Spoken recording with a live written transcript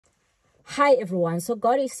Hi everyone. So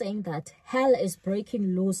God is saying that hell is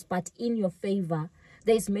breaking loose, but in your favor.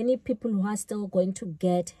 There's many people who are still going to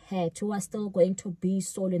get hurt, who are still going to be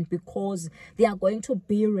stolen, because they are going to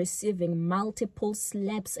be receiving multiple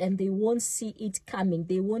slaps and they won't see it coming.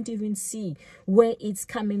 They won't even see where it's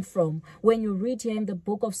coming from. When you read here in the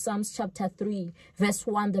book of Psalms chapter 3 verse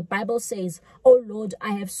 1, the Bible says, "Oh Lord,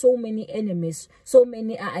 I have so many enemies. So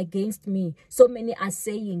many are against me. So many are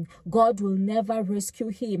saying, God will never rescue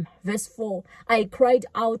him." Verse 4, "I cried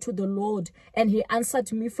out to the Lord and he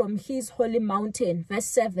answered me from his holy mountain." Verse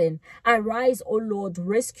 7, "Arise, O Lord,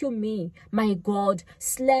 rescue me, my God.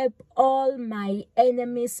 Slap all my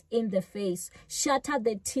enemies in the face. Shatter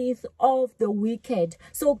the teeth of the wicked."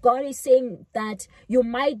 So God is saying that you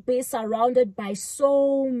might be surrounded by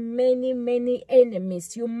so many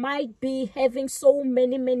enemies. You might be having so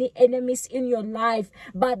many enemies in your life,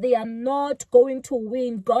 but they are not going to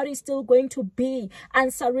win. God is still going to be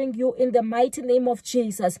answering you in the mighty name of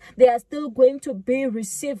Jesus. They are still going to be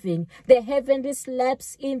receiving the heavenly slaps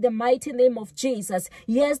in the mighty name of Jesus.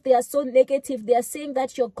 Yes, they are so negative. They are saying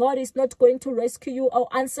that your God is not going to rescue you or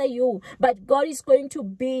answer you, but God is going to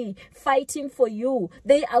be fighting for you.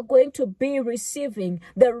 They are going to be receiving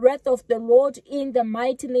the wrath of the Lord in the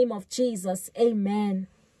mighty name of Jesus. Amen.